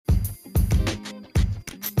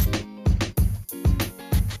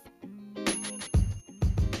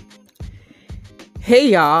Hey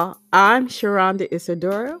y'all, I'm Sharonda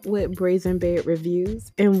Isadora with Brazen Bed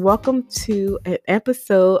Reviews, and welcome to an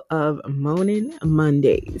episode of Moaning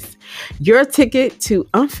Mondays, your ticket to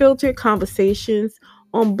unfiltered conversations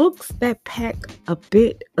on books that pack a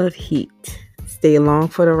bit of heat. Stay along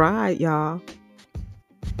for the ride, y'all.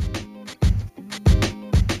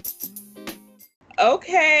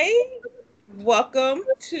 Okay, welcome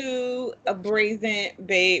to a Brazen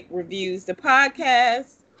Babe Reviews, the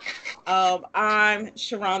podcast. I'm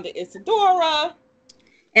Sharonda Isadora.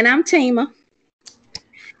 And I'm Tima.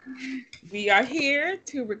 We are here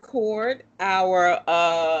to record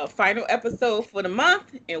our final episode for the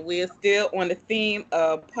month, and we're still on the theme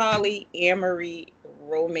of polyamory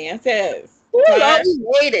romances. Ooh, Lord, we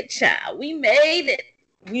made it, child. We made it.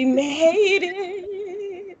 We made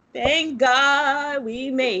it. Thank God we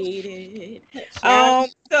made it.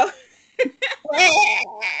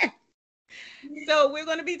 So we're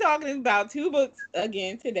going to be talking about two books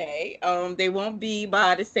again today. They won't be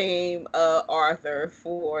by the same author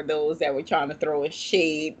for those that were trying to throw a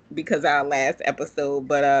shade because our last episode,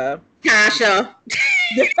 but Tasha.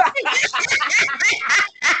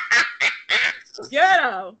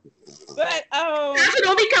 Yeah. But Tasha,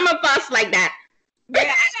 don't become a fuss like that.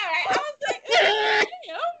 Yeah, I was like,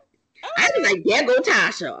 I was like, there go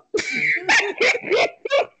Tasha.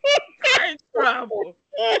 I'm in trouble.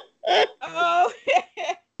 Oh,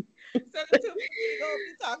 so the two books we're going to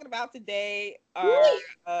be talking about today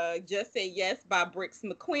are Just Say Yes by Briggs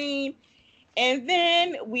McQueen. And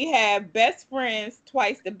then we have Best Friends,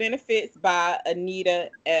 Twice the Benefits by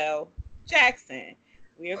Anita L. Jackson.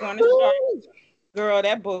 We are going to start. Girl,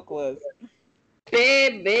 that book was...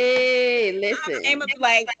 Baby, listen. Emma be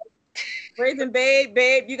like, Brazen babe,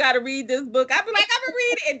 you got to read this book. I be like, I'm going to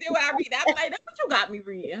read it. And then when I read it, I be like, that's what you got me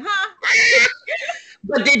reading, huh?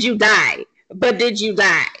 But did you die?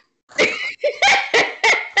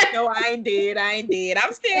 No, I ain't dead.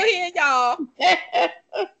 I'm still here, y'all.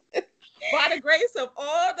 By the grace of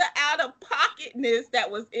all the out-of-pocketness that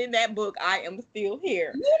was in that book, I am still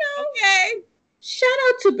here. You know, okay. Shout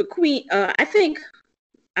out to Between. I think,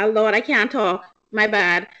 Lord, I can't talk. My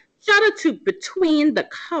bad. Shout out to Between the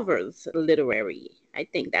Covers Literary. I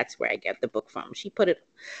think that's where I get the book from. She put it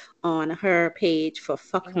on her page for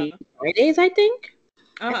Fuck Me Fridays, I think.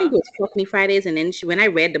 I think it was Fuck Me Fridays. And then when I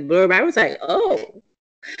read the blurb, I was like, oh,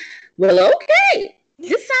 well, okay.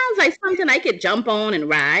 This sounds like something I could jump on and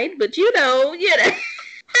ride. But, you know.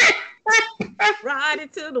 Ride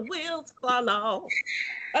it till the wheels fall off.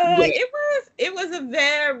 It was a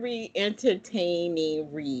very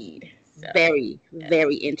entertaining read. So, very,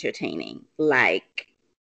 very entertaining. Like,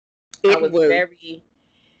 I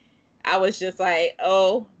was just like,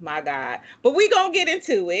 oh my God. But we're going to get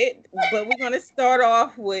into it. But we're going to start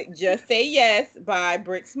off with Just Say Yes by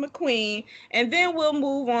Briggs McQueen. And then we'll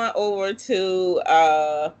move on over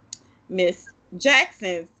to Miss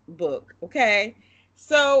Jackson's book. Okay.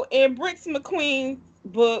 So in Briggs McQueen's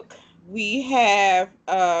book, we have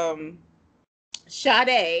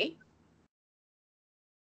Sade,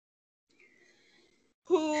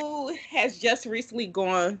 who has just recently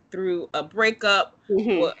gone through a breakup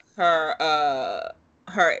with her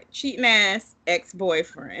cheating ass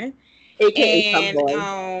ex-boyfriend.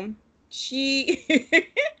 And he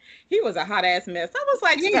was a hot ass mess. I was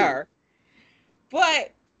like, sir.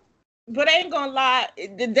 But I ain't gonna lie,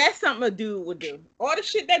 that's something a dude would do. All the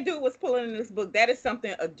shit that dude was pulling in this book, that is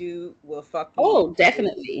something a dude will fucking do. Oh,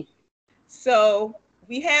 definitely. So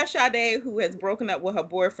we have Sade, who has broken up with her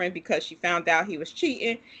boyfriend because she found out he was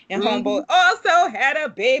cheating, and homeboy also had a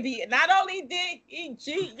baby. Not only did he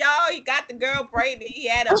cheat, y'all, he got the girl pregnant. He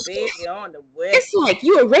had a baby on the way. It's like,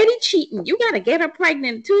 you already cheating. You gotta get her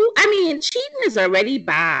pregnant too. I mean, cheating is already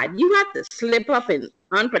bad. You have to slip up and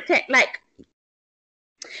unprotect. Like,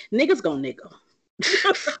 niggas gonna nigga.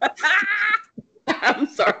 I'm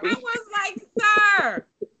sorry. I was like,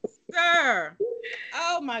 sir.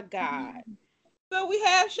 Oh my God. So we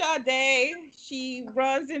have Sade. She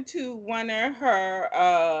runs into one of her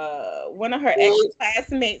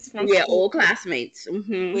ex-classmates from school, old classmates,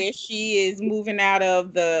 where she is moving out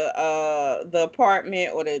of the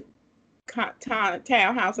apartment or the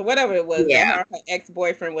townhouse or whatever it was that her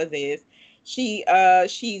ex-boyfriend was is. She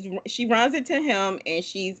runs into him and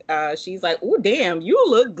she's like, oh damn, you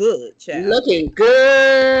look good, child. Looking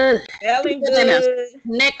good, smelling good,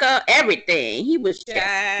 nigga, everything. He was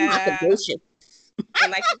just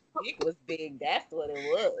and like his dick was big. That's what it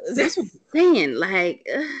was. That's what I'm saying. Like,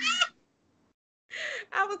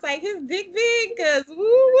 I was like, his dick big, cause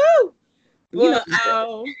woo. Well,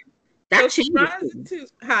 that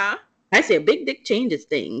changes. Huh? I said big dick changes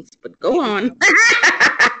things, but go on.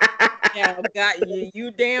 Yeah, got you.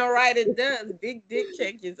 You damn right it does. Big dick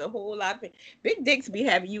changes a whole lot of things. Big dicks be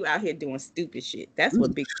having you out here doing stupid shit. That's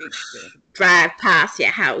what big dicks do. Drive past your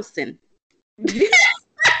house and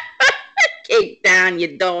kick down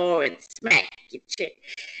your door and smack your chick.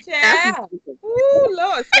 Yeah. Ooh,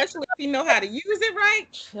 Lord, especially if you know how to use it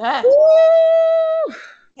right. Yeah. Woo!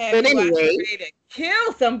 Have But you out anyway, here ready to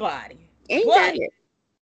kill somebody. ain't But that it?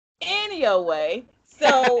 anyway,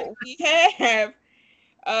 so we have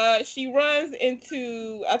she runs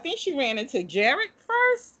into, I think she ran into Jarek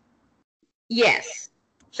first. Yes,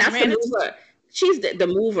 She that's the ran into, mover. She's the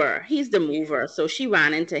mover. He's the mover. So she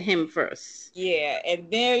ran into him first. yeah, and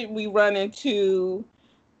then we run into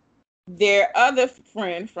their other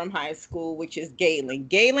friend from high school, which is Galen.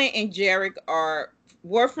 Galen and Jarek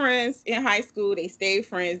were friends in high school. They stayed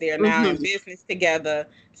friends. They are now in business together.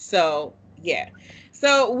 So yeah.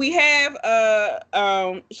 So we have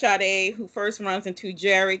Sade, who first runs into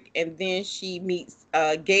Jarek, and then she meets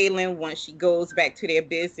Galen once she goes back to their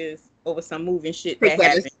business over some moving shit that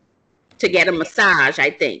happened. To get a massage,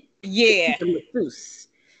 I think. Yeah. The masseuse.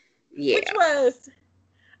 Yeah. Which was,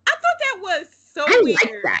 I thought that was so I weird.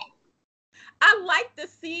 like that. I liked the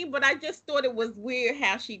scene, but I just thought it was weird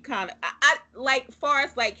how she kind of, I like, far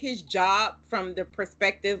as like his job, from the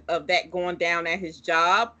perspective of that going down at his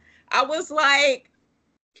job, I was like,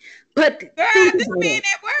 but girl, this man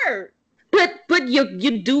at work. But your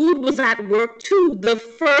dude was at work too. The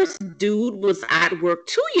first dude was at work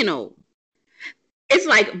too, you know. It's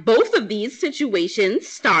like both of these situations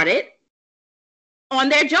started on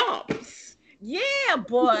their jobs. Yeah,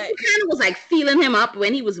 but kind of was like feeling him up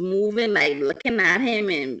when he was moving, like looking at him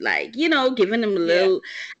and like, you know, giving him a little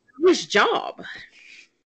his job.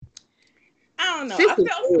 I don't know. I felt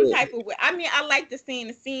some type of way. I mean, I liked the scene.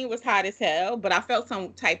 The scene was hot as hell, but I felt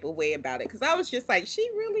some type of way about it because I was just like, she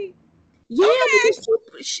really. Yeah, okay.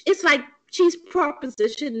 It's like she's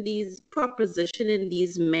propositioning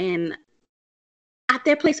these men at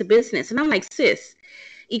their place of business, and I'm like, sis,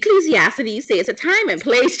 Ecclesiastes says a time and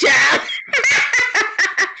place, child.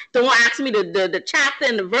 Don't ask me the chapter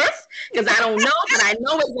and the verse because I don't know, but I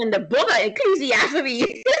know it's in the book of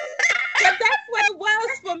Ecclesiastes. But that's what it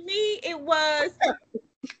was for me. It was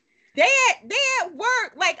they at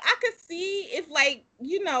work. Like I could see if, like,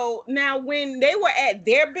 you know, now when they were at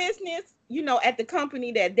their business, you know, at the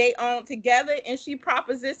company that they own together, and she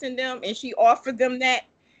propositioned them and she offered them that,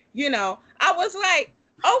 you know, I was like,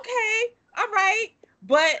 okay, all right,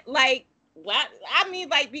 but like. Well, I mean,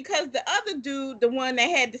 like, because the other dude, the one that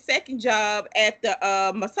had the second job at the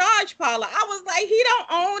massage parlor, I was like, he don't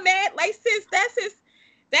own that. Like, sis,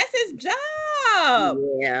 that's his job.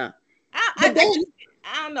 Yeah. I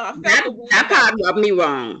don't know. I felt that part rubbed me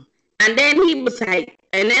wrong. And then he was like,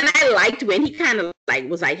 and then I liked when he kind of like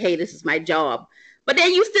was like, hey, this is my job. But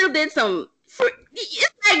then you still did some. It's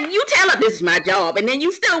like you tell her this is my job, and then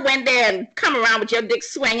you still went there and come around with your dick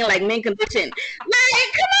swinging like mint condition.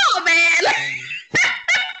 Like, come on, man.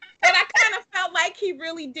 But I kind of felt like he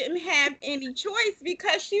really didn't have any choice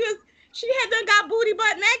because she had done got booty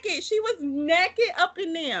butt naked. She was naked up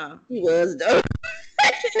in there. She was though.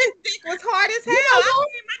 His dick was hard as hell. I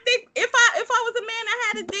mean, my dick. If I was a man that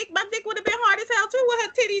had a dick, my dick would have been hard as hell too, with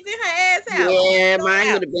her titties and her ass out. Yeah,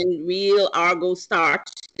 mine would have been real Argo starch.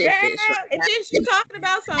 Yeah, and then she talking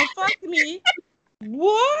about some fuck me.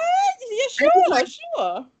 What? Yeah,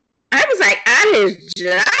 sure. I was like, at his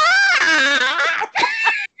job.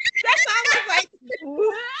 That's all I was like,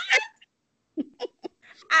 what?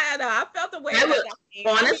 I don't know. I felt the way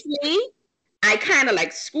honestly, I kind of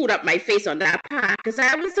like screwed up my face on that part because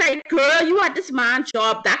I was like, girl, you at this man's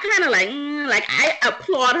job. That kind of like I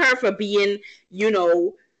applaud her for being, you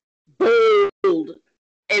know, bold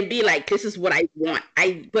and be like, this is what I want.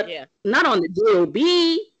 But not on the DOB.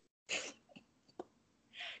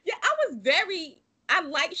 Yeah, I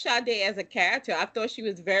like Sade as a character. I thought she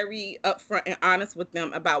was very upfront and honest with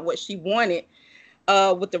them about what she wanted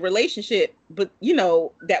with the relationship, but you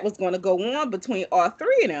know, that was going to go on between all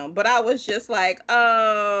three of them. But I was just like,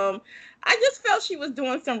 I just felt she was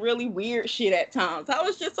doing some really weird shit at times. I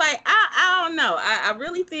was just like, I don't know. I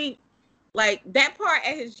really think like that part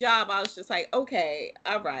at his job, I was just like, okay,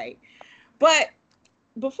 all right. But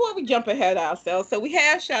before we jump ahead of ourselves, so we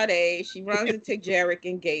have Sade. She runs into Jarek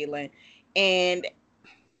and Galen, and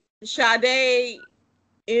Sade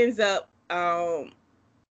ends up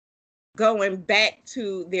going back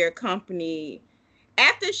to their company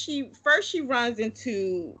after she runs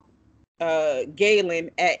into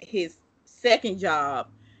Galen at his second job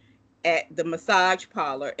at the massage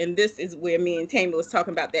parlor, and this is where me and Tammy was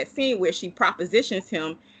talking about that scene where she propositions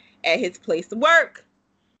him at his place of work,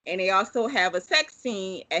 And they also have a sex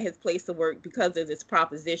scene at his place of work because of this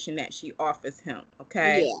proposition that she offers him.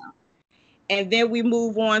 Okay. Yeah. And then we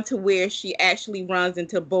move on to where she actually runs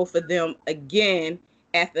into both of them again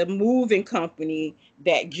at the moving company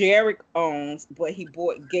that Jarek owns, but he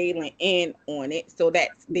brought Galen in on it. So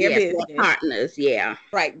that's their business. They're partners, yeah.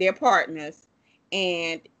 Right, they're partners.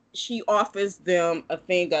 And she offers them a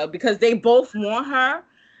thing of, because they both want her.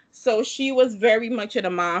 So she was very much in a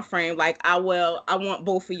mind frame, like, I want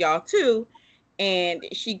both of y'all too. And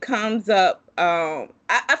she comes up, I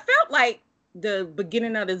felt like the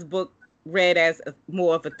beginning of this book read as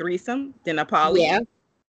more of a threesome than a poly. Yeah.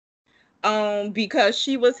 Because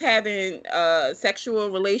she was having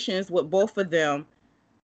sexual relations with both of them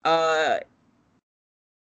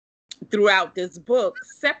throughout this book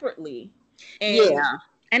separately. And yeah.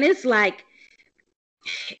 And it's like,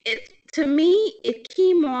 to me, it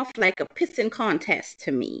came off like a pissing contest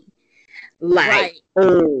to me. Like,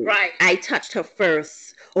 right. I touched her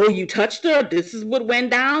first. Oh, you touched her? This is what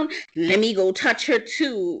went down? Let me go touch her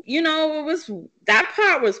too. You know, that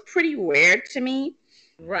part was pretty weird to me.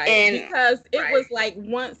 Right. And, because it was like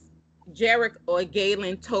once Jarek or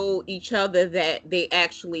Galen told each other that they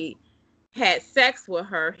actually had sex with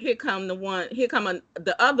her, here come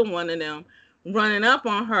the other one of them running up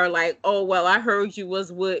on her like, oh, well, I heard you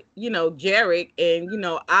was with, Jarek, and,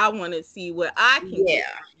 I want to see what I can get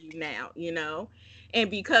you now,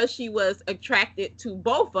 And because she was attracted to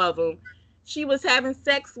both of them, she was having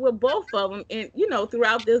sex with both of them, and,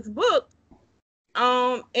 throughout this book.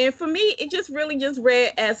 And for me, it just really just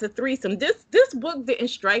read as a threesome. This book didn't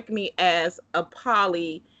strike me as a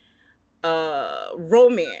poly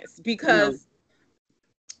romance, because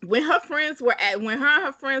when her and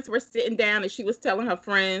her friends were sitting down and she was telling her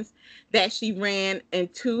friends that she ran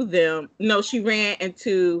into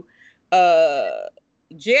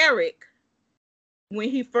Jarek when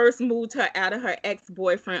he first moved her out of her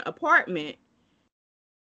ex-boyfriend apartment.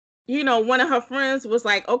 One of her friends was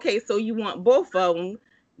like, okay, so you want both of them.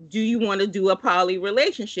 Do you want to do a poly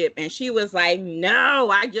relationship? And she was like, no,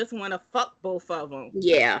 I just want to fuck both of them.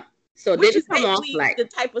 Yeah. So this is the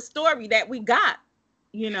type of story that we got,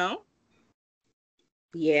 Yeah.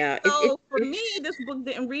 So for me, this book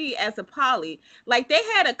didn't read as a poly. Like, they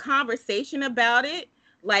had a conversation about it.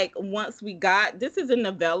 Like, once we got, this is a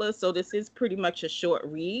novella, so this is pretty much a short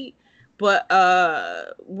read. But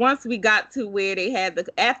once we got to where they had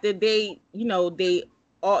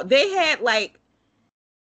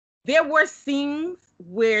there were scenes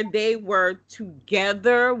where they were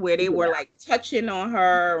together, where they were like touching on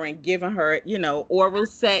her and giving her, oral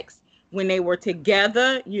sex when they were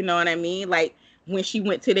together. You know what I mean? Like, when she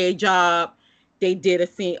went to their job, they did a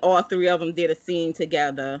scene, all three of them did a scene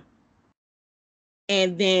together.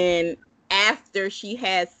 And then after she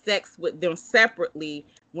had sex with them separately,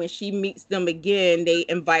 when she meets them again, they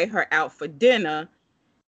invite her out for dinner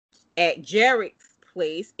at Jarek's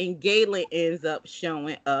place, and Galen ends up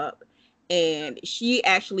showing up. And she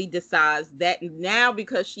actually decides that now,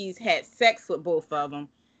 because she's had sex with both of them,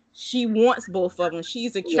 she wants both of them.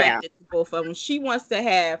 She's attracted to both of them. She wants to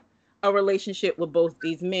have a relationship with both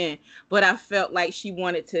these men. But I felt like she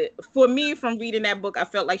wanted to, for me, from reading that book, I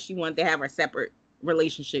felt like she wanted to have a separate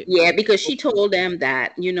relationship. Yeah, because she told them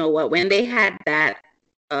that, when they had that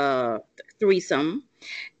threesome,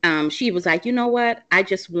 she was like, you know what? I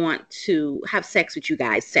just want to have sex with you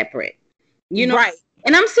guys separate. Right.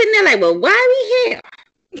 And I'm sitting there like, well, why are we here?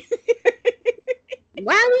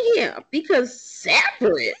 Why are we here? Because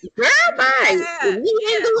separate. Girl, bye. We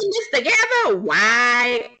ain't doing this together.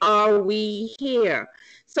 Why are we here?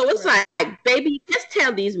 So it's like, baby, just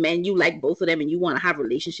tell these men you like both of them and you want to have a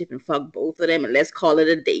relationship and fuck both of them, and let's call it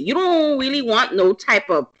a day. You don't really want no type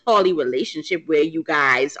of poly relationship where you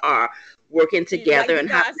guys are working together and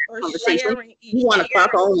having a conversation. You want to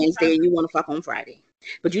fuck on Wednesday and you want to fuck on Friday.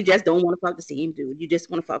 But you just don't want to fuck the same dude. You just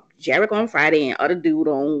want to fuck Jarek on Friday and other dude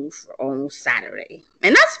on Saturday.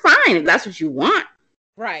 And that's fine if that's what you want.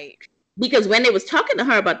 Right. Because when they was talking to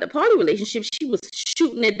her about the poly relationship, she was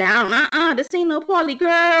shooting it down. This ain't no poly,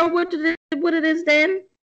 girl. What it is then?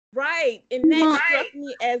 Right. And that struck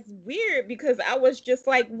me as weird, because I was just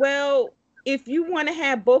like, well, if you want to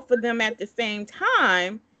have both of them at the same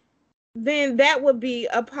time, then that would be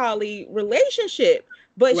a poly relationship.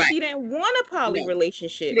 But she didn't want a poly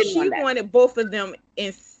relationship. She wanted both of them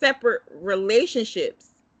in separate relationships.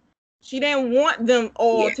 She didn't want them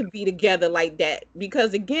all to be together like that.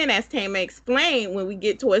 Because again, as Tama explained, when we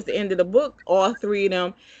get towards the end of the book, all three of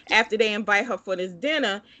them, after they invite her for this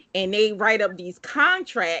dinner and they write up these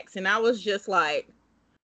contracts, and I was just like,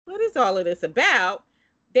 what is all of this about?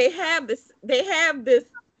 They have this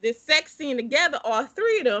this sex scene together, all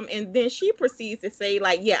three of them, and then she proceeds to say,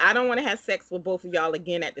 like, yeah, I don't want to have sex with both of y'all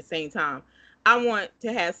again at the same time. I want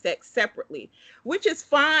to have sex separately, which is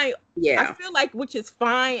fine. Yeah. I feel like which is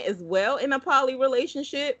fine as well in a poly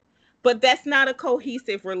relationship, but that's not a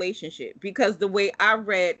cohesive relationship, because the way I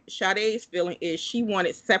read Sade's feeling is she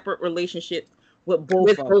wanted separate relationships with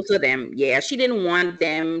both of them. Yeah, she didn't want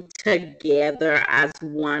them together as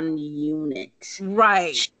one unit.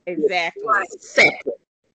 Right, exactly. Separate.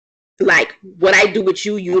 Like, what I do with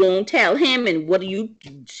you, you don't tell him, and what do you,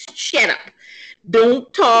 shut up.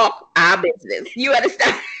 Don't talk our business. You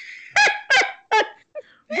understand?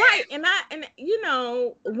 Right. And you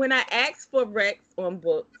know, when I asked for Rex on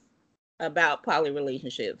books about poly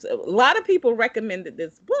relationships, a lot of people recommended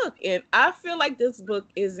this book, and I feel like this book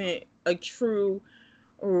isn't a true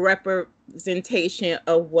representation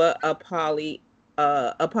of what a poly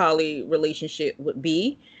relationship would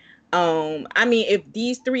be. I mean, if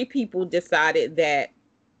these three people decided that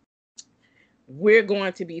we're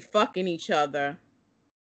going to be fucking each other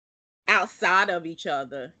outside of each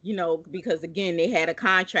other, you know, because again, they had a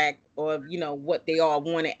contract of, you know, what they all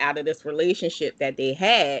wanted out of this relationship that they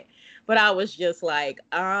had. But I was just like,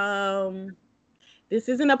 this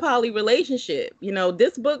isn't a poly relationship. You know,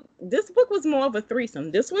 this book was more of a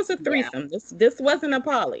threesome. This was a threesome. Yeah. This wasn't a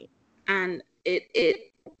poly. And I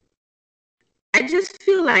just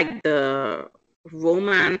feel like the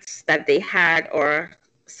romance that they had or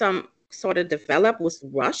some sort of develop was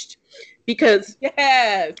rushed, because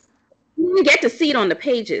yes, we didn't get to see it on the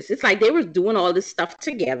pages. It's like they were doing all this stuff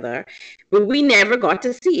together, but we never got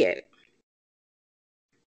to see it.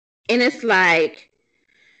 And it's like,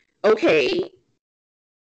 okay,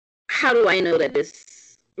 how do I know that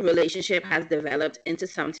this relationship has developed into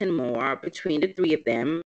something more between the three of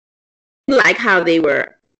them? Like how they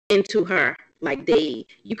were into her. Like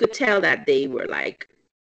you could tell that they were like,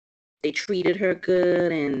 they treated her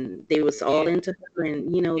good and they was all into her,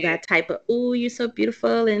 and, you know, that type of, oh, you're so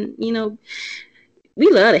beautiful. And, you know, we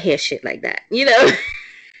love to hear shit like that, you know?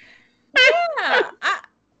 Yeah.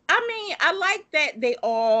 I mean, I like that they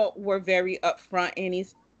all were very upfront and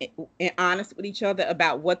honest with each other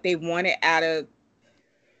about what they wanted out of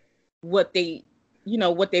what they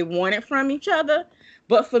wanted from each other.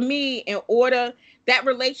 But for me, in order, that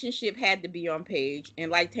relationship had to be on page.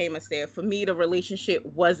 And like Tama said, for me, the relationship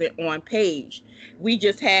wasn't on page. We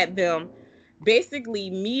just had them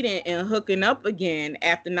basically meeting and hooking up again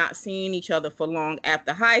after not seeing each other for long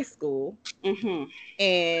after high school. Mm-hmm.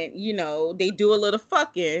 And, you know, they do a little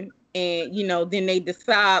fucking, and, you know, then they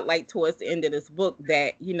decide, like, towards the end of this book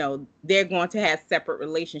that, you know, they're going to have separate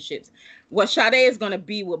relationships. Well, Sade is going to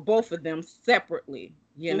be with both of them separately,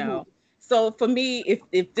 you know. So for me,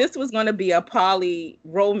 if this was going to be a poly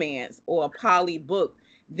romance or a poly book,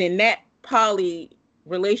 then that poly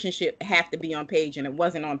relationship have to be on page, and it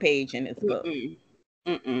wasn't on page in this book.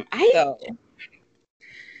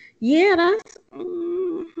 Yeah,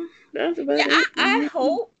 I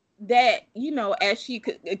hope that, you know, as she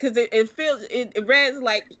could, because it reads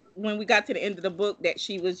like when we got to the end of the book that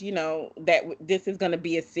she was, you know, that this is going to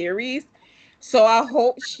be a series. So I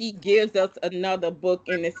hope she gives us another book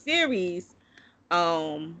in the series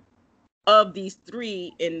of these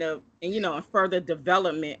three and you know, and further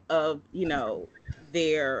development of, you know,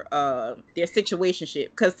 their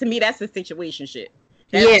situationship, because to me that's a situationship.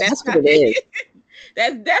 That's what it is.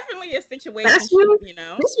 That's definitely a situation, you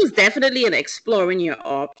know. This was definitely an exploring your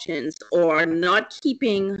options or not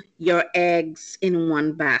keeping your eggs in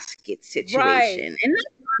one basket situation. Right. And that's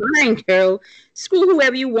fine, girl. Screw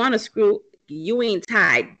whoever you want to screw. You ain't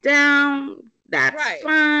tied down. That's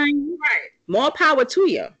fine. Right. More power to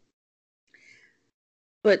you.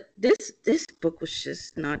 But this book was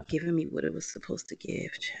just not giving me what it was supposed to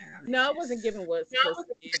give, child. No, it wasn't giving what it was supposed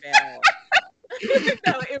to give at all.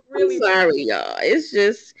 No, it really. I'm sorry, y'all. It's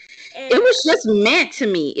just, it was just meant to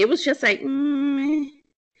me. It was just like, and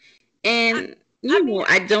I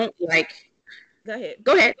don't like. Go ahead.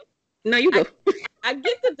 Go ahead. No, you go. I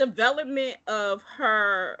get the development of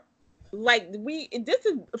her. Like this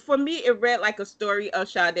is, for me, it read like a story of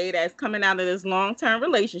Sade that's coming out of this long-term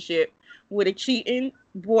relationship with a cheating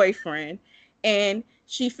boyfriend, and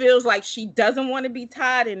she feels like she doesn't want to be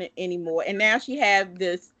tied in it anymore, and now she has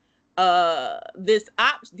these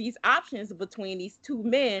options between these two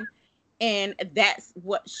men, and that's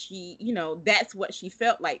what she, you know, that's what she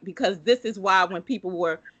felt like, because this is why when people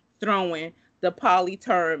were throwing the poly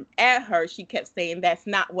term at her, she kept saying that's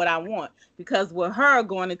not what I want, because with her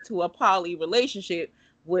going into a poly relationship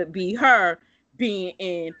would be her being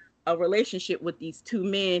in a relationship with these two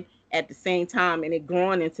men at the same time, and it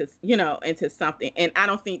growing into, you know, into something. And I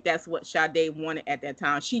don't think that's what Sade wanted at that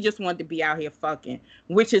time. She just wanted to be out here fucking,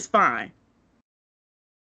 which is fine.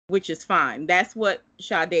 Which is fine. That's what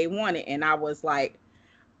Sade wanted. And I was like,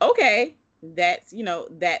 okay, that's, you know,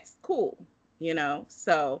 that's cool, you know.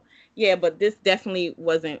 So yeah, but this definitely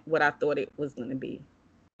wasn't what I thought it was going to be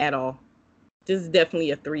at all. This is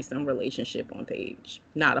definitely a threesome relationship on page,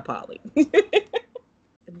 not a poly.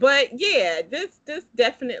 But yeah, this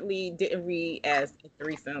definitely didn't read as a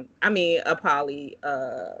threesome. I mean, a poly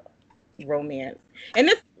romance. And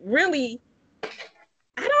it's really, I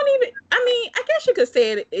mean, I guess you could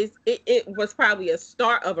say it was probably a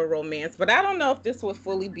start of a romance, but I don't know if this would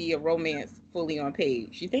fully be a romance fully on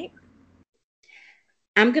page. You think?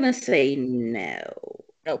 I'm gonna say no.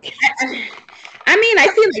 Okay. I mean, I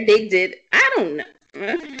feel like they did. I don't know.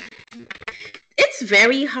 It's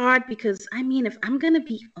very hard because, I mean, if I'm gonna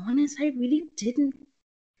be honest, I really didn't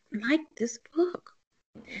like this book.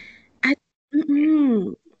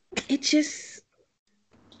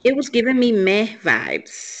 It was giving me meh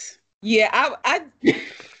vibes. Yeah, I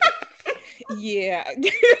yeah,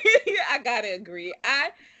 I gotta agree.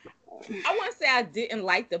 I want to say I didn't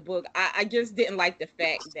like the book. I just didn't like the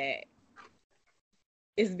fact that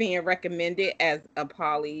it's being recommended as a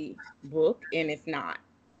poly book, and it's not.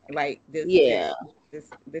 Like this. Yeah. This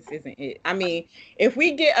isn't it. I mean, if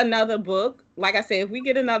we get another book, like I said, if we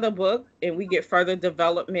get another book and we get further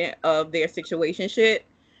development of their situationship,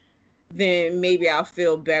 then maybe I'll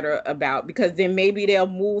feel better about, because then maybe they'll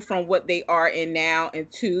move from what they are in now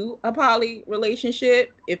into a poly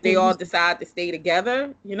relationship if they all decide to stay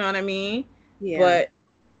together. You know what I mean? Yeah. But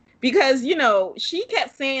because, you know, she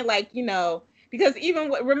kept saying, like, you know, because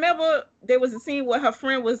even remember there was a scene where her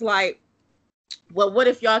friend was like, well, what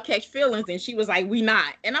if y'all catch feelings? And she was like, we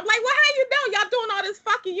not. And I'm like, well, how you know y'all doing all this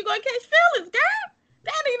fucking, you gonna catch feelings, girl?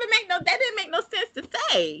 That didn't make no sense to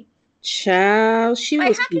say. Child, she like,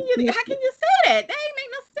 was how can you say that? That ain't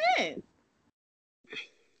make no sense.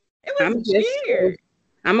 It was weird.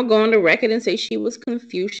 I'm gonna go on the record and say she was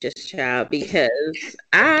Confucius, child, because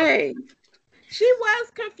she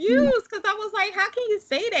was confused, because I was like, how can you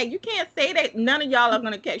say that? You can't say that none of y'all are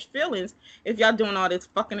gonna catch feelings if y'all doing all this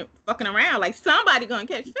fucking around. Like, somebody gonna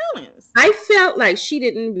catch feelings. I felt like she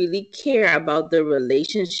didn't really care about the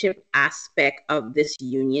relationship aspect of this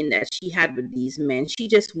union that she had with these men. She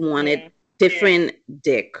just wanted different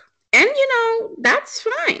dick. And, you know, that's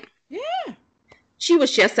fine. Yeah. She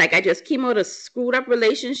was just like, I just came out of a screwed up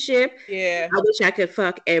relationship. Yeah. I wish I could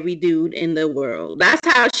fuck every dude in the world. That's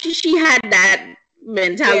how she had that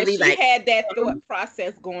mentality. Yeah, she had that thought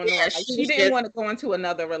process going on. Like, she didn't want to go into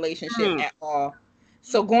another relationship at all.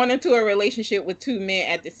 So going into a relationship with two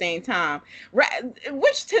men at the same time,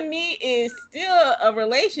 which to me is still a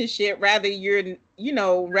relationship, rather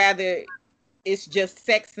it's just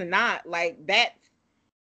sex or not. Like, that,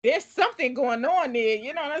 there's something going on there,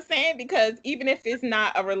 you know what I'm saying? Because even if it's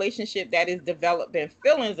not a relationship that is developing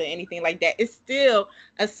feelings or anything like that, it's still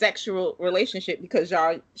a sexual relationship because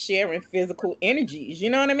y'all sharing physical energies, you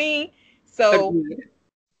know what I mean? So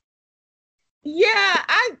yeah.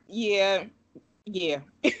 I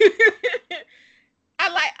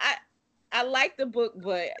like the book,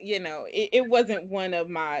 but, you know, it wasn't one of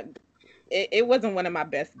my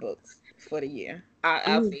best books for the year.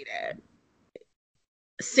 I'll say that.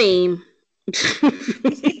 Same.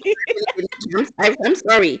 I'm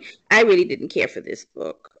sorry. I really didn't care for this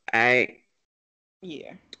book.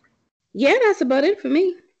 Yeah, that's about it for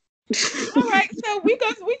me. All right, so we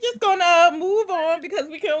just gonna move on because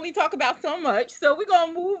we can only talk about so much. So we're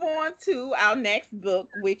gonna move on to our next book,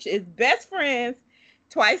 which is Best Friends,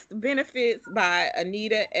 Twice the Benefits by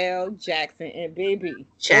Anita L. Jackson. And baby,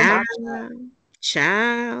 child.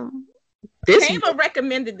 Taylor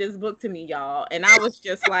recommended this book to me, y'all, and I was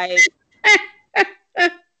just like,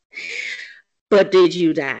 but did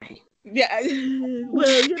you die? Yeah,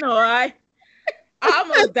 well, you know, I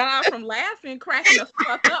almost died from laughing, cracking the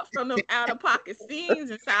fuck up from them out-of-pocket scenes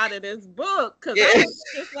inside of this book, because I was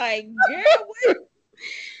just like, girl, what?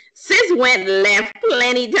 Sis went left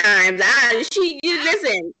plenty times.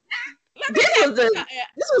 Listen. This was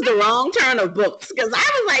the wrong turn of books, because I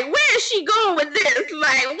was like, where is she going with this?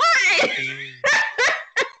 Like, why?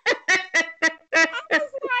 I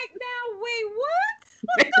was like, now wait, what?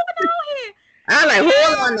 What's going on here? I was like,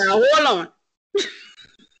 hold on.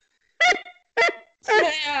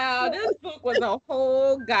 Yeah, this book was a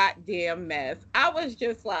whole goddamn mess. I was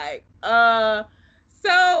just like,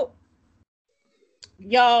 so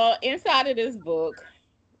y'all, inside of this book,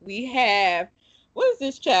 we have, what is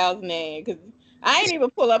this child's name? Because I ain't even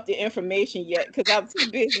pull up the information yet because I'm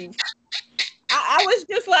too busy. I was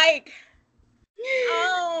just like,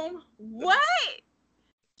 what?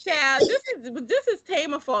 Child, this is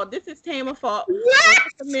Tamer fault. This is Tamer fault for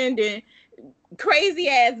recommending crazy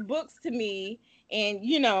ass books to me,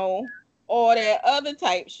 and all that other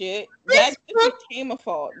type shit. This is Tamer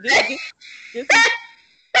fault. This is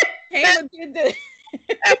Tamer did this.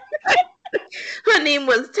 Her name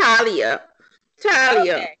was Talia.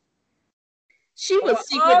 Okay. She was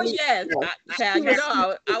secretly. Oh yes, I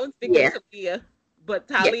was thinking Talia, but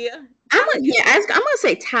Talia. I'm gonna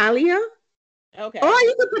say Talia. Okay. Or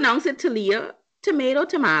you could pronounce it Talia.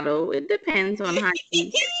 Tomato. It depends on how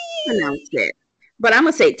you pronounce it. But I'm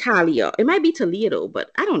gonna say Talia. It might be Toledo, but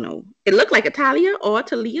I don't know. It looked like a Talia or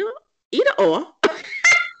Talia, either or.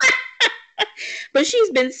 But she's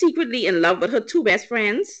been secretly in love with her two best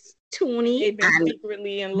friends, Toonie. They've been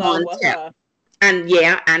secretly in love with her. And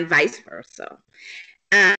vice versa.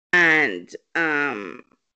 And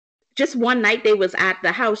just one night they was at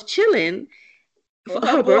the house chilling for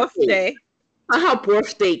her birthday. For her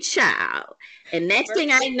birthday, child. And next thing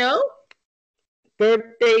I know,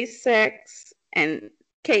 birthday sex and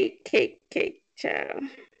cake, child.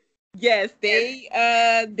 Yes,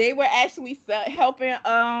 they were actually helping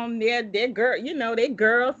their girl, their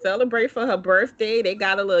girl celebrate for her birthday. They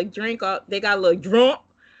got a little drink up. They got a little drunk.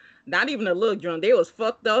 Not even a little drunk. They was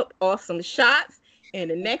fucked up off some shots. And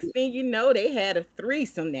the next thing you know, they had a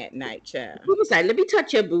threesome that night, child. Who was like, let me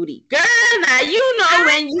touch your booty. Girl, now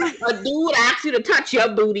when a dude asks you to touch your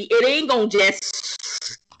booty, it ain't gonna just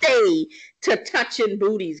stay to touching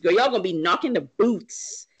booties, girl. Y'all gonna be knocking the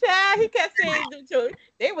boots. Child, he kept saying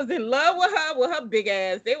they was in love with her big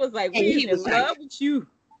ass. They was like, we in love with you.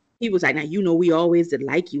 He was like, now we always did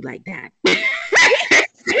like you like that.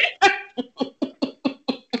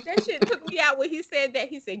 That shit took me out when he said that.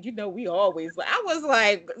 He said, we always. I was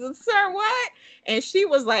like, sir, what? And she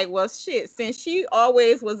was like, well, shit. Since she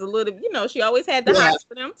always was a little, she always had the hots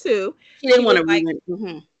for them too. She didn't want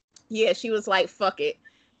to Yeah, she was like, fuck it.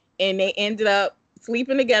 And they ended up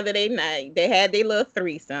sleeping together that night. They had their little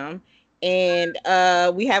threesome. And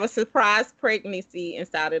we have a surprise pregnancy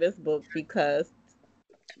inside of this book because.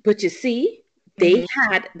 But you see, they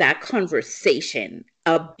had that conversation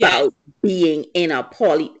about being in a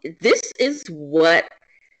poly. This is what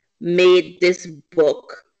made this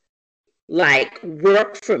book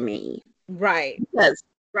work for me. Right. Because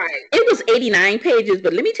it was 89 pages,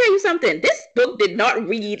 but let me tell you something. This book did not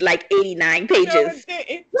read 89 pages. No,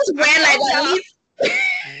 it just ran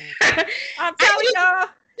I'm telling y'all.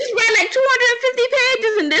 This ran 250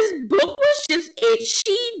 pages, and this book was just it.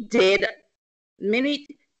 She did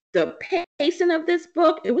the pacing of this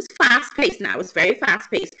book, it was fast-paced now. It was very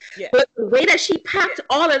fast-paced. Yeah. But the way that she packed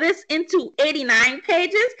all of this into 89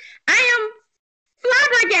 pages, I am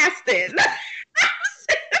flabbergasted.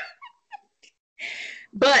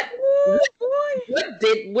 But what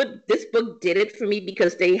this book did it for me,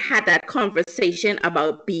 because they had that conversation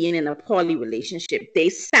about being in a poly relationship. They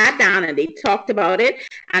sat down and they talked about it.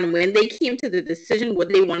 And when they came to the decision what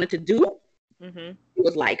they wanted to do, it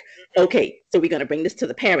was like, okay, so we're going to bring this to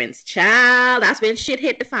the parents. Child, that's when shit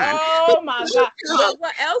hit the fan. Oh, my God. But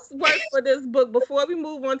what else worked for this book, before we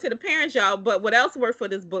move on to the parents, y'all, but what else worked for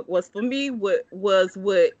this book was, for me,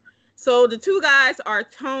 so the two guys are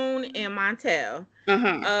Tone and Montel.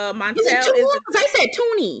 Montel is I said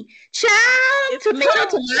Toonie. Child,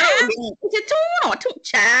 tomato. Is it Tune or Tune?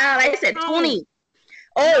 Child, I said Toonie.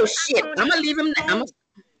 Oh, shit. I'm going to leave him.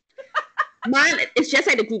 Mine, it's just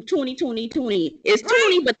like the group Toonie. It's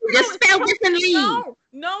Toonie, but they just spelled differently.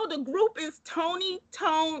 No, the group is Tony,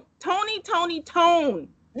 Tone.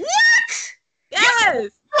 What? Yes.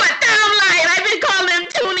 What timeline? I've been calling him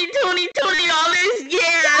Toonie all this year.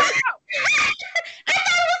 I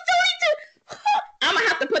thought it was Toonie. I'm gonna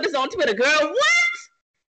have to put this on Twitter, girl.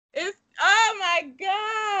 What? Oh my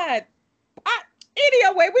God.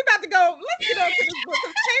 Anyway, we about to go. Let's get on to this book.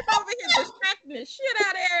 Came over here distracting the shit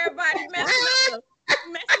out of everybody,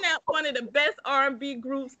 messing up one of the best R&B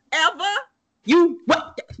groups ever.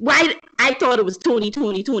 Why? I thought it was Toonie.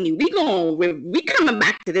 We coming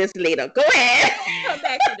back to this later. Go ahead. Come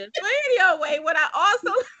back to this. But anyway, what I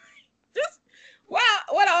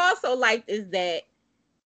also liked is that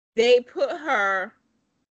they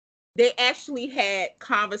actually had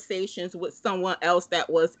conversations with someone else that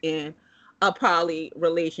was in a poly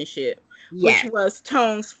relationship, which was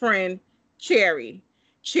Tone's friend Cherry.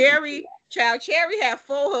 Cherry had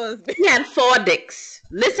 4 husbands. He had 4 dicks.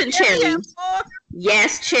 Listen, Cherry.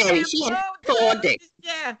 Yes, Cherry. She had 4 dicks.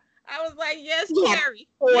 Yeah, I was like, yes, Cherry.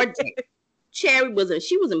 4 dicks. Cherry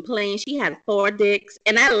wasn't playing. She had 4 dicks,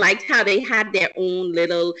 and I liked how they had their own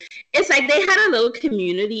little. It's like they had a little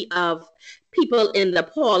community of people in the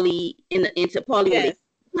into poly Yes.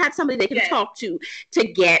 you had somebody they can talk to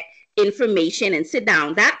get information and sit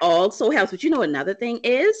down. That also helps. But you know, another thing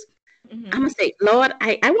is, I'm gonna say, Lord,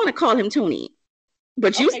 I want to call him Tony,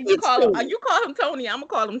 but you Okay, you call him Tony. I'm gonna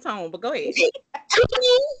call him Tone, but go ahead. Tony.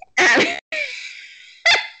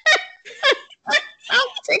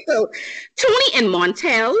 Tony and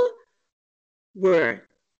Montel were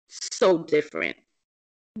so different.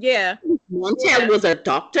 Yeah. Montel was a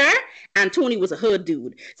doctor and Tony was a hood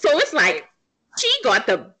dude. So it's like she got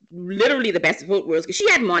literally the best of both worlds, because she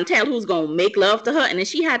had Montel who's gonna make love to her, and then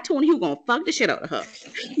she had Tony who's gonna fuck the shit out of her.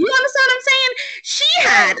 You understand what I'm saying? She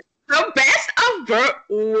had the best of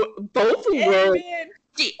both worlds.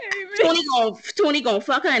 Tony gonna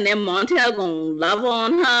fuck her, and then Montel gonna love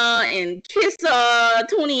on her and kiss her.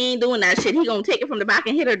 Tony ain't doing that shit. He gonna take it from the back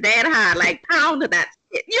and hit her dead hard, like pound of that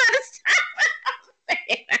shit. You understand?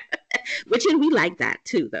 Which we like that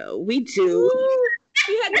too, though. We do.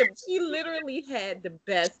 She literally had the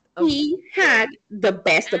best of and I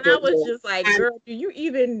was just like, girl, do you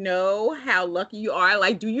even know how lucky you are?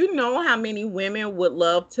 Like, do you know how many women would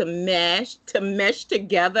love to mesh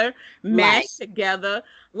together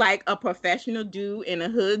like a professional dude and a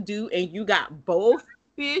hood dude, and you got both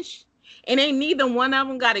fish, and ain't neither one of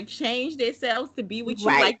them got to change themselves to be with you.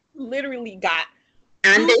 Like, you literally got.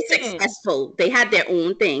 And they're successful. They had their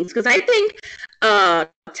own things. Because I think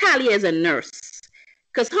Talia is a nurse.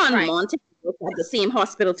 Because her and Montel work at the same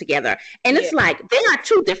hospital together. And it's like, they are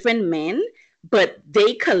two different men, but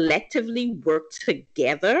they collectively work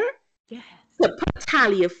together to put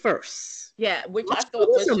Talia first. Yeah, which I thought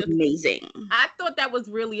was just amazing. I thought that was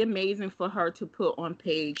really amazing for her to put on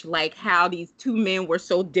page, like how these two men were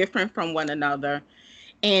so different from one another,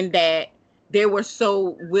 and that they were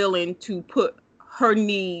so willing to put her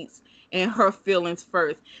needs and her feelings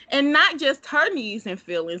first, and not just her needs and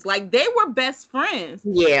feelings. Like, they were best friends.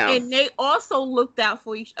 Yeah. And they also looked out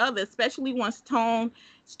for each other, especially once Tone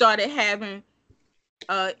started having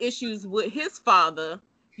issues with his father.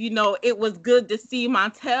 You know, it was good to see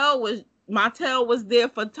Montel was there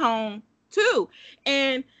for Tone too.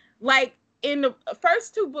 And like, in the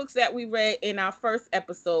first two books that we read in our first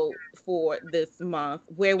episode for this month,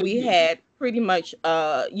 where we had pretty much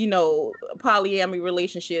polyamory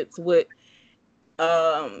relationships with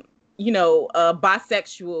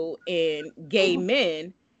bisexual and gay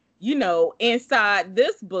men, inside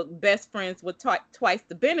this book, Best Friends with Twice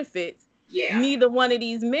the Benefits, neither one of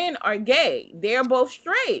these men are gay. They're both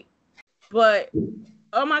straight. But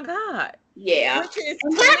oh my God. Yeah. Which is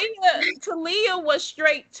Talia was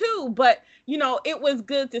straight too, but it was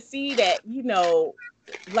good to see that,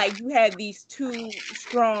 like, you had these two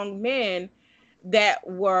strong men that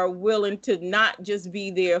were willing to not just be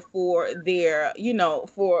there for their,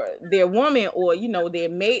 for their woman or, their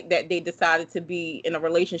mate that they decided to be in a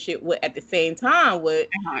relationship with at the same time with,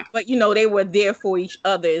 but, they were there for each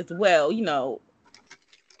other as well,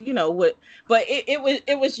 but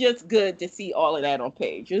it was just good to see all of that on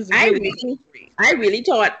page. It was really I really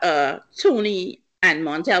thought Tony and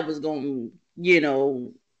Montel was going,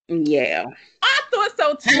 yeah. I thought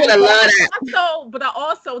so too. But I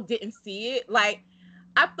also didn't see it. Like,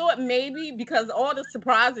 I thought maybe because all the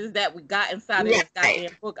surprises that we got inside of this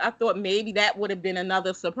goddamn book, I thought maybe that would have been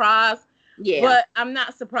another surprise. Yeah. But I'm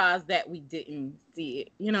not surprised that we didn't see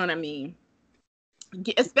it. You know what I mean?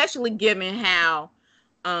 Especially given how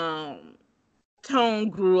Tone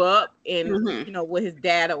grew up and with his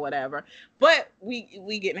dad or whatever. But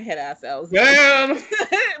we getting ahead of ourselves. Yeah.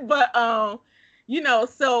 But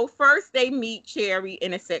so first they meet Cherry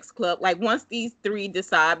in a sex club. Like, once these three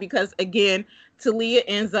decide, because again, Talia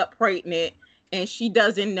ends up pregnant and she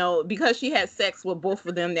doesn't know, because she had sex with both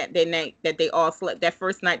of them that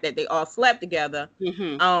first night that they all slept together.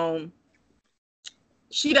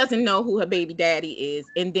 She doesn't know who her baby daddy is.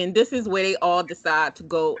 And then this is where they all decide to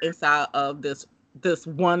go inside of this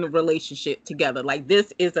one relationship together. Like,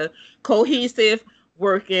 this is a cohesive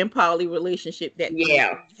working poly relationship that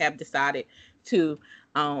they have decided to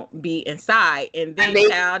be inside. And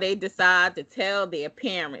then how they decide to tell their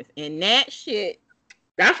parents. And that's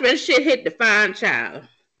when shit hit the fan, child.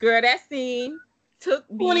 Girl, that scene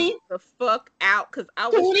took me the fuck out, because I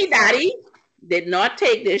was Tony Daddy did not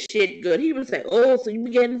take this shit good. He was like, "Oh, so you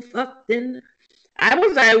be getting fucked in?" I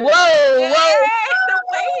was like, whoa. The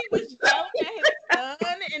way he was yelling at his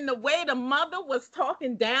son, and the way the mother was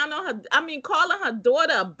talking down on her, calling her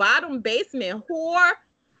daughter a bottom basement whore.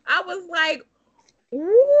 I was like,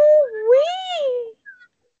 ooh-wee.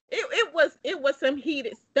 It was some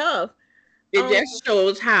heated stuff. It just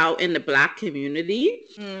shows how in the Black community,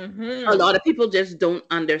 a lot of people just don't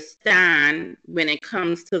understand when it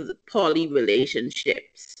comes to the poly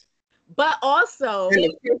relationships. But also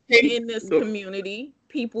in this community,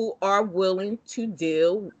 people are willing to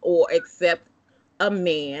deal or accept a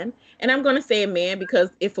man. And I'm going to say a man because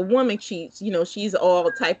if a woman cheats, you know, she's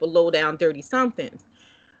all type of low down dirty somethings,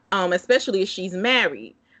 especially if she's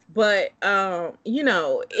married. But, you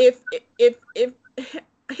know, if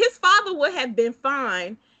his father would have been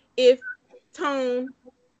fine if Tone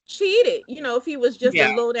cheated, you know, if he was just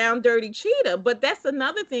a low down dirty cheater. But that's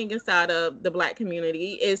another thing inside of the Black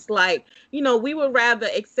community. It's like, you know, we would rather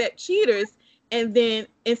accept cheaters, and then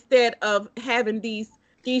instead of having these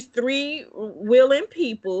three willing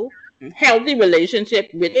people, healthy relationship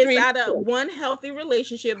with inside of one healthy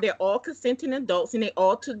relationship, they're all consenting adults and they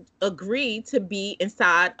all to agree to be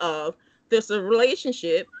inside of this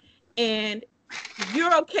relationship. And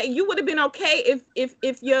you're okay. You would have been okay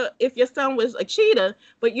if your son was a cheater,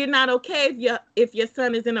 but you're not okay if your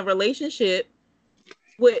son is in a relationship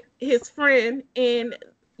with his friend and,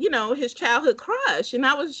 you know, his childhood crush. And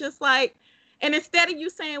I was just like, and instead of you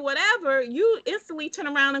saying whatever, you instantly turn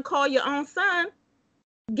around and call your own son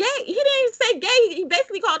gay. He didn't even say gay. He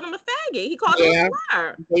basically called him a faggot. He called him a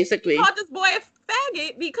slur. Basically, he called this boy a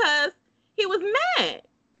faggot because he was mad.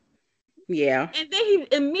 Yeah. And then he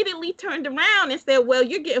immediately turned around and said, well,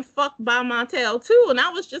 you're getting fucked by Montel too. And I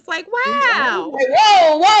was just like, wow.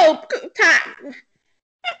 Whoa. Time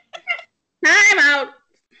out.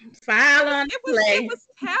 File on it was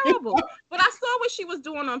terrible. But I saw what she was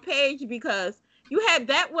doing on Page, because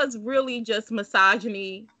that was really just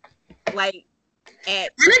misogyny, like, and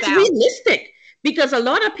it's realistic. Because a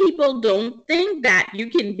lot of people don't think that you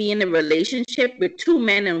can be in a relationship with two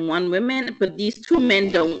men and one woman, but these two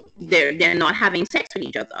men they're not having sex with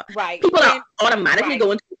each other. Right. People are automatically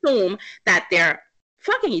going to assume that they're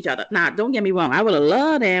fucking each other. Now, don't get me wrong. I would have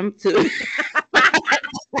loved them to.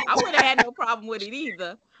 I would have had no problem with it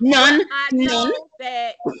either. None. But I know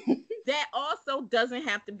that also doesn't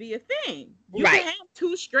have to be a thing. You can have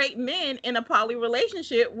two straight men in a poly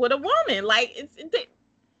relationship with a woman. Like,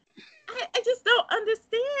 I just don't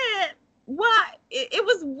understand why it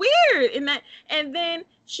was weird in that. And then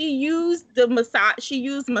she used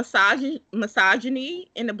misogyny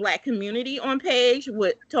in the Black community on Page,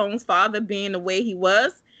 with Tone's father being the way he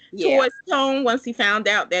was towards Tone once he found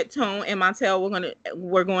out that Tone and Montel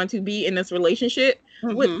were going to be in this relationship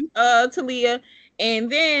with Talia.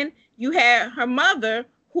 And then you had her mother,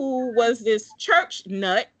 who was this church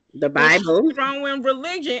nut. The Bible. Throwing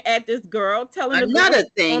religion at this girl, telling another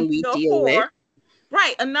thing we deal with.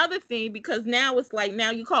 Right, another thing, because now it's like,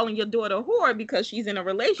 now you're calling your daughter a whore because she's in a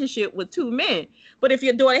relationship with two men. But if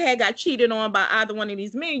your daughter had got cheated on by either one of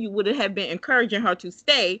these men, you would have been encouraging her to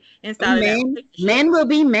stay inside of that relationship. Men will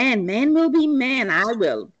be men. Men will be men. I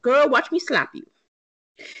will. Girl, watch me slap you.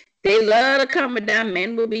 They love to come with that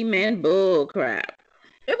men will be men bull crap.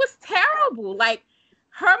 It was terrible. Like,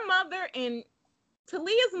 her mother and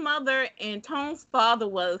Talia's mother and Tone's father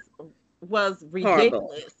was ridiculous.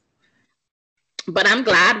 Horrible. But I'm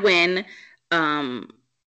glad when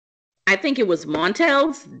I think it was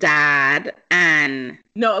Montel's dad and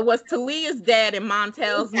no, it was Talia's dad and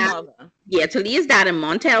Montel's mother. Yeah, Talia's dad and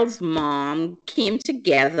Montel's mom came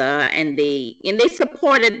together, and they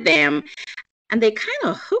supported them, and they kind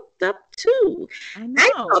of hooked up too. I know.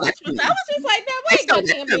 I was just like, that. Wait,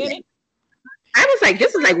 goddamn minute. I was like,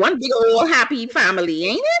 this is like one big old happy family,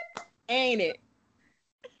 ain't it? Ain't it?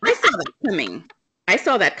 I saw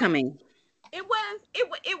that coming.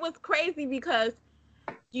 It was crazy, because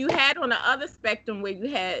you had on the other spectrum where you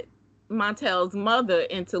had Montel's mother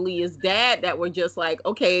and Talia's dad that were just like,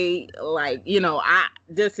 okay, like, you know,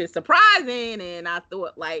 this is surprising, and I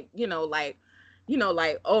thought like,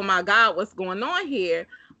 oh my God, what's going on here?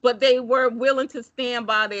 But they were willing to stand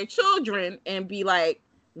by their children and be like,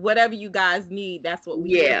 whatever you guys need, that's what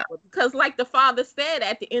we need. Because like the father said,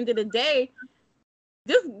 at the end of the day,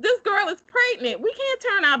 this girl is pregnant. We can't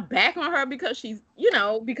turn our back on her because she's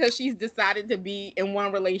decided to be in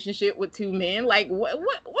one relationship with two men. Like,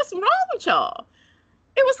 what's wrong with y'all?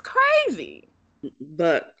 It was crazy.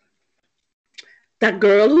 But the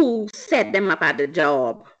girl who set them up at the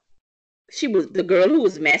job, she was the girl who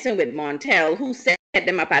was messing with Montel, who set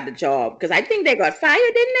them up at the job, because I think they got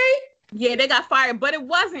fired, didn't they? Yeah, they got fired, but it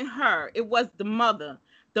wasn't her. It was the mother.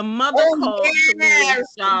 The mother called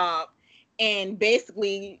Talia's job and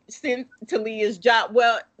basically sent Talia's job.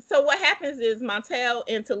 Well, so what happens is Montel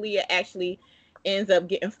and Talia actually ends up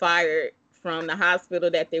getting fired from the hospital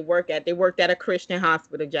that they work at. They worked at a Christian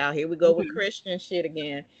hospital, y'all. Here we go with Christian shit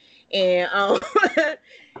again. And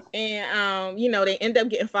you know, they end up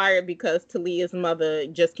getting fired because Talia's mother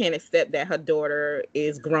just can't accept that her daughter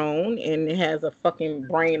is grown and has a fucking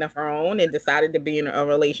brain of her own and decided to be in a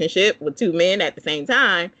relationship with two men at the same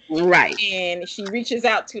time. Right. And she reaches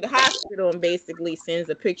out to the hospital and basically sends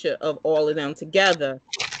a picture of all of them together.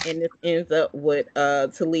 And this ends up with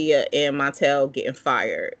Talia and Montel getting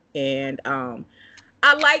fired. And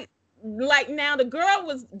I like now the girl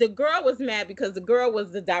was mad because the girl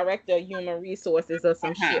was the director of human resources or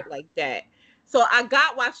some shit like that. So I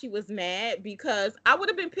got why she was mad, because I would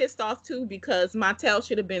have been pissed off too, because Montel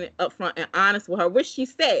should have been upfront and honest with her, which she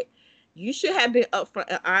said. You should have been upfront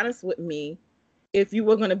and honest with me if you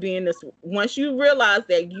were going to be in this. Once you realized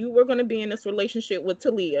that you were going to be in this relationship with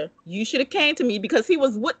Talia, you should have came to me, because he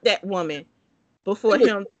was with that woman before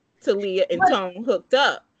him, Talia, and Tone hooked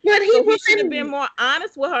up. But he should have been more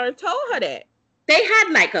honest with her and told her that. They had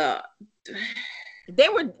like a. They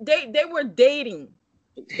were dating.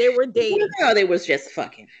 They were dating. No, they was just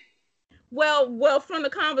fucking. Well, from the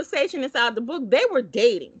conversation inside the book, they were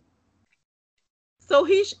dating. So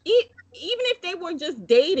even if they were just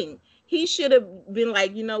dating, he should have been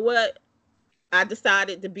like, you know what? I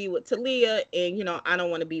decided to be with Talia, and you know, I don't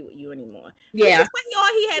want to be with you anymore. Yeah, that's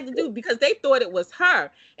all he had to do, because they thought it was her,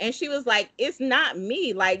 and she was like, "It's not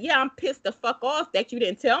me." Like, yeah, I'm pissed the fuck off that you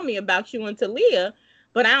didn't tell me about you and Talia,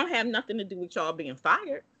 but I don't have nothing to do with y'all being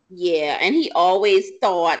fired. Yeah, and he always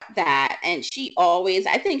thought that, and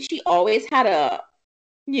I think she always had a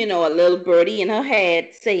little birdie in her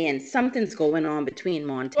head saying something's going on between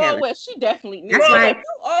Montel. Well, she definitely knew. That's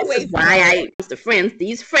why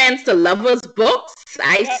these friends to lovers books,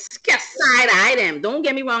 I side-eye them. Don't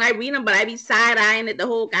get me wrong, I read them, but I be side-eyeing it the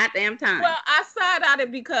whole goddamn time. Well, I side-eyed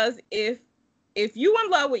it because if you in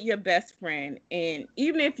love with your best friend, and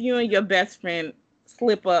even if you and your best friend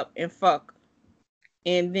slip up and fuck,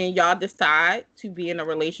 and then y'all decide to be in a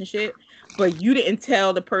relationship, but you didn't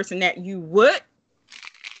tell the person that you would,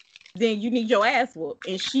 then you need your ass whooped,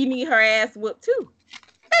 and she need her ass whooped too.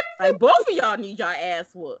 Like, both of y'all need your ass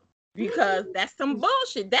whooped, because that's some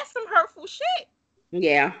bullshit. That's some hurtful shit.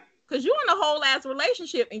 Yeah. Because you in a whole ass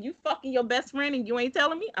relationship and you fucking your best friend and you ain't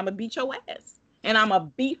telling me, I'm gonna beat your ass, and I'm gonna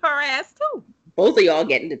beat her ass too. Both of y'all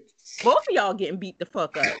getting beat the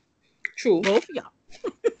fuck up. True. Both of y'all.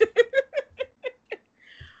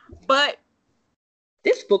 But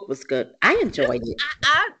this book was good. I enjoyed it.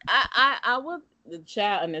 I was the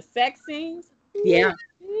child, and the sex scenes. Yeah,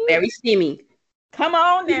 very steamy. Come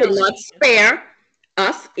on now. We did not spare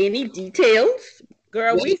us any details.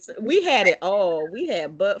 Girl, we had it all. We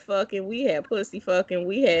had butt fucking, we had pussy fucking,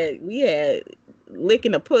 we had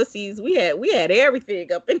licking the pussies, we had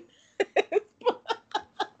everything up in this book.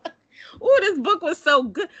 Ooh, this book was so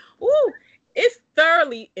good. Ooh, it's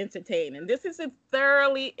thoroughly entertaining. This is a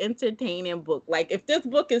thoroughly entertaining book. Like, if this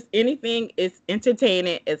book is anything, it's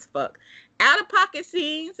entertaining as fuck. Out of pocket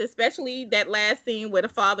scenes, especially that last scene where the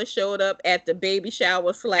father showed up at the baby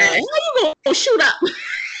shower / How you gonna shoot up?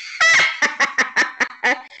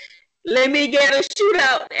 Let me get a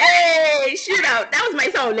shootout. Hey, shootout. That was my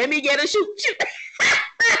song. Let me get a shoot.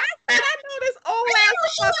 I know this old ass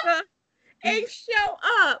fucker ain't show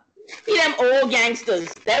up. See, them old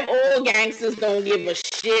gangsters don't give a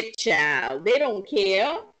shit, child. They don't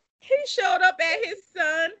care. He showed up at his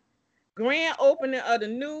son grand opening of the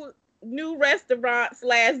new restaurant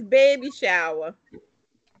 / baby shower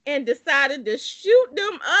and decided to shoot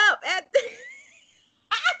them up at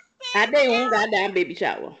their own goddamn baby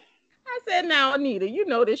shower. I said, now, Anita, you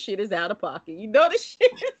know this shit is out of pocket. You know this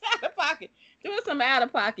shit is out of pocket. Doing some out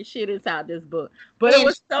of pocket shit inside this book, but it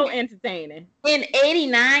was so entertaining. In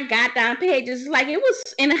 89 goddamn pages, like it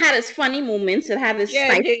was, and it had its funny moments. It had its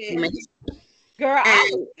moments. Girl,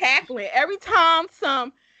 I was cackling every time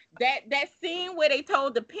that scene where they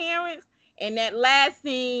told the parents, and that last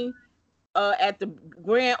scene at the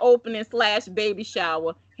grand opening / baby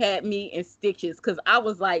shower had me in stitches, because I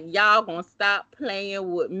was like, y'all gonna stop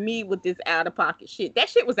playing with me with this out of pocket shit. That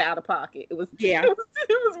shit was out of pocket. It was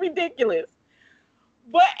ridiculous.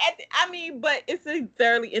 But but it's a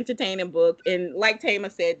thoroughly entertaining book, and like Tamer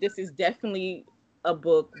said, this is definitely a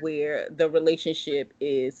book where the relationship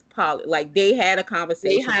is poly. Like, they had a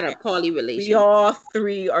conversation. They had a poly relationship. We all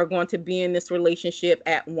three are going to be in this relationship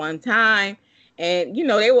at one time, and you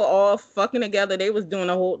know, they were all fucking together. They was doing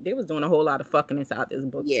a whole lot of fucking inside this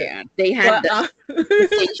book. Yeah, they had.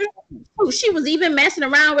 She was even messing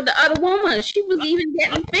around with the other woman. She was even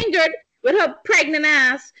getting fingered with her pregnant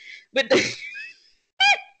ass. But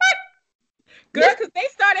girl, because they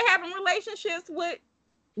started having relationships with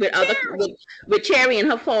Cherry and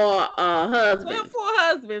her 4 husbands. With 4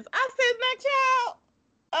 husbands. I said, my child,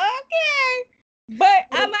 Okay. But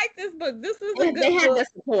I like this book. This is a good They had book. the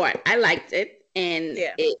support. I liked it. And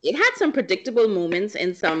Yeah. it had some predictable moments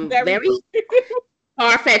and some Very very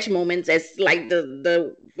far-fetched moments, as like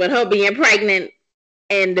the with her being pregnant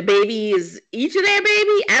and the baby is each of their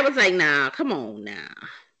baby. I was like, nah, come on now.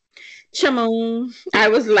 Chimon. I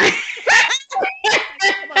was like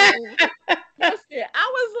Listen, I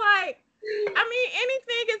was like, I mean,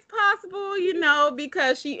 anything is possible, you know,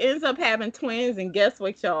 because she ends up having twins, and guess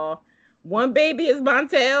what, y'all? One baby is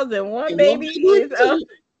Montel's, and one baby is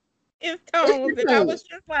Tones, and I was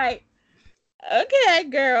just like, okay,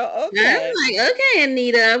 girl, okay. I'm like, okay,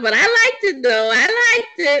 Anita, but I liked it though. I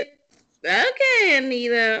liked it. Okay,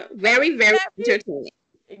 Anita. Very, very entertaining.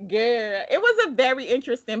 Yeah, it was a very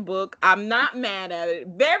interesting book. I'm not mad at it.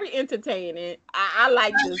 Very entertaining. I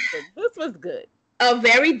like this book. This was good. A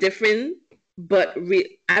very different, but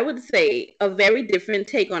I would say a very different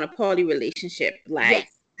take on a poly relationship. Like, Yes.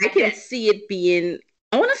 I can see it being,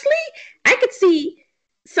 honestly, I could see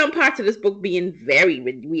some parts of this book being very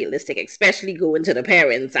realistic, especially going to the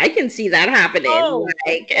parents. I can see that happening. Oh,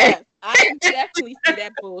 like, yes. I can definitely see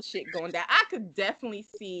that bullshit going down. I could definitely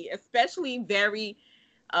see, especially very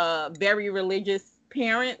religious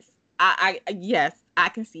parents. I yes, I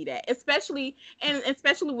can see that. Especially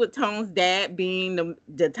with Tone's dad being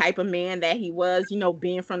the type of man that he was, you know,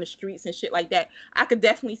 being from the streets and shit like that. I could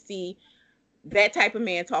definitely see that type of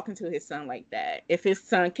man talking to his son like that. If his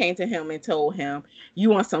son came to him and told him, you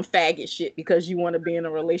want some faggot shit because you want to be in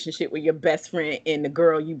a relationship with your best friend and the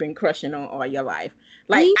girl you've been crushing on all your life.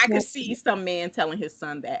 Like, I could see some man telling his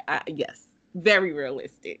son that. Yes, very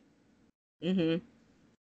realistic.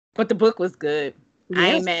 But the book was good. Yes. I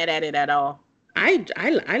ain't mad at it at all. I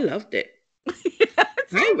loved it.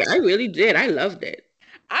 I really did. I loved it.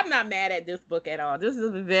 I'm not mad at this book at all. This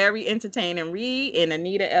is a very entertaining read. And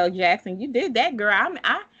Anita L. Jackson, you did that, girl.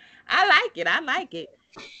 I like it. I like it.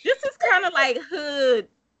 This is kind of like hood.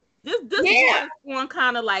 This is one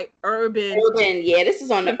kind of like urban. Yeah, this is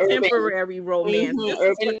on the contemporary romance. This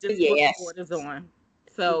is what this book is on.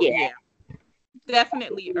 So yeah,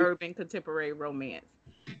 definitely urban contemporary romance.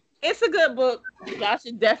 It's a good book. Y'all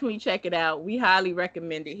should definitely check it out. We highly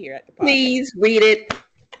recommend it here at the podcast. Please read it.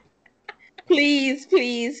 Please,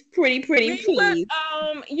 pretty, please.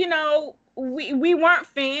 You know, we weren't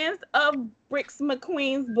fans of Brix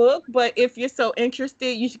McQueen's book, but if you're so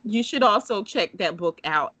interested, you should also check that book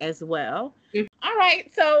out as well. Mm-hmm. All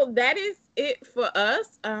right, so that is it for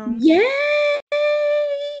us. Yay!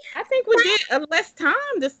 I think we did less time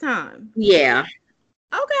this time. Yeah.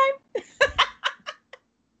 Okay.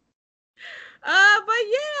 But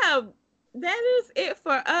yeah, that is it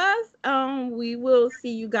for us. We will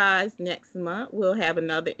see you guys next month. We'll have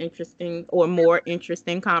another interesting or more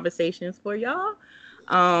interesting conversations for y'all.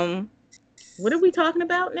 What are we talking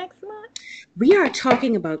about next month? We are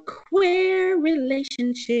talking about queer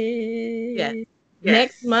relationships. Yes.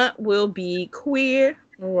 Next month will be queer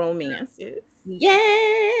romances.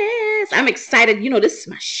 Yes. I'm excited. You know, this is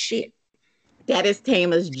my shit. That is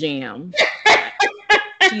Tama's jam.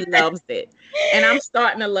 She loves it. And I'm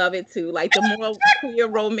starting to love it too. Like, the more queer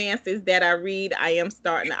romances that I read, I'm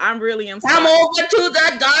starting. I'm over to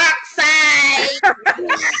the dark side.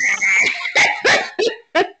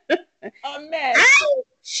 A mess.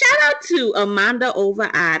 Shout out to Amanda over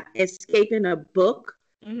at Escaping a Book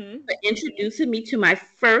for introducing me to my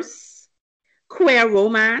first queer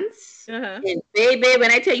romance. And baby,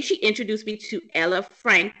 when I tell you, she introduced me to Ella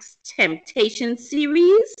Frank's Temptation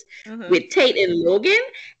series with Tate and Logan,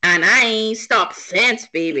 and I ain't stopped since,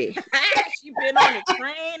 baby. She been on the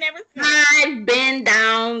train ever since. I've been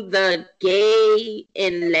down the gay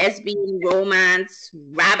and lesbian romance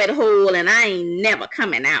rabbit hole, and I ain't never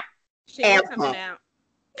coming out. She ain't coming out.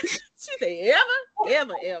 She said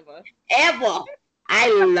ever. I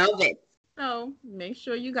love it. So make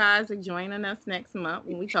sure you guys are joining us next month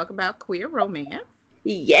when we talk about queer romance.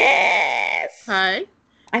 Yes. Okay.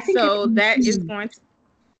 I think so. That is going to.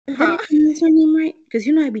 Is her name right? Because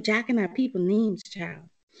you know I be jacking out people's names, child.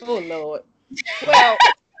 Oh Lord. Well,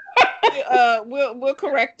 we'll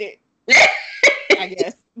correct it, I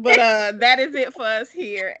guess. But that is it for us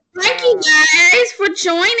here. Thank you guys for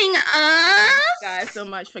joining us. Thank you guys so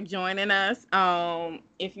much for joining us.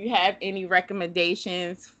 If you have any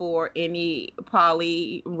recommendations for any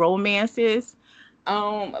poly romances,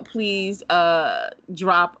 please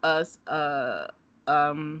drop us a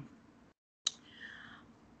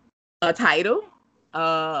title.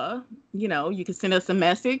 You know, you can send us a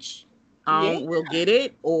message. We'll get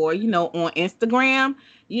it, or on Instagram,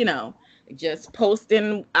 just post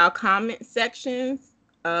in our comment sections,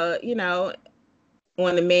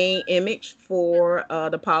 on the main image for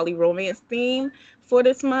the poly romance theme for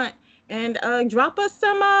this month. And drop us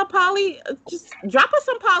some just drop us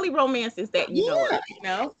some poly romances that you know of, Yeah. you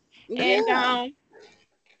know. And Yeah.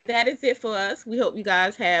 that is it for us. We hope you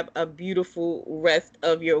guys have a beautiful rest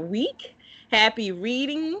of your week. Happy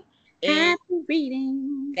reading. And Happy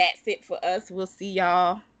reading. that's it for us. We'll see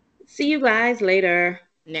y'all See you guys later.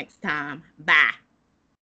 next time. Bye.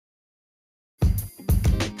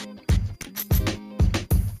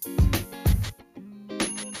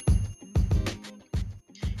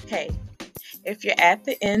 Hey, if you're at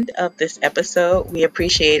the end of this episode, we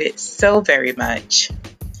appreciate it so very much.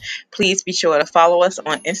 Please be sure to follow us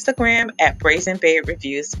on Instagram at Brazen Bed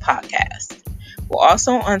Reviews Podcast. We're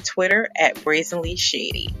also on Twitter at Brazenly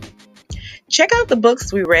Shady. Check out the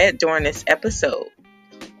books we read during this episode.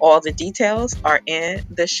 All the details are in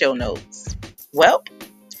the show notes. Well,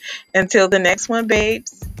 until the next one,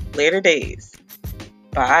 babes, later days.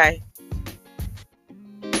 Bye.